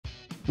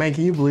Man,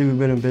 can you believe we've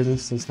been in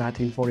business since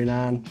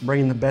 1949,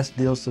 bringing the best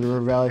deals to the River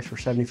Valley for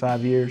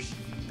 75 years?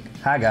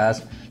 Hi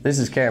guys, this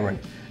is Cameron,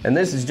 and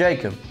this is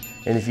Jacob.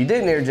 And if you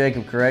didn't hear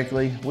Jacob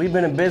correctly, we've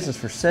been in business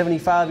for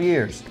 75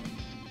 years.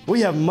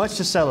 We have much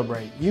to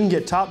celebrate. You can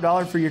get top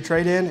dollar for your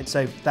trade-in and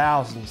save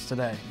thousands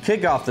today.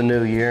 Kick off the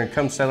new year and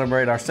come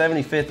celebrate our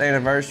 75th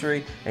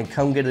anniversary and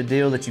come get a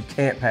deal that you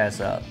can't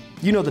pass up.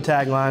 You know the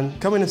tagline.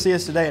 Come in and see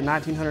us today at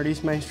 1900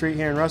 East Main Street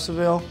here in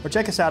Russellville, or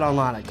check us out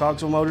online at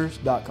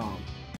cogswellmotors.com.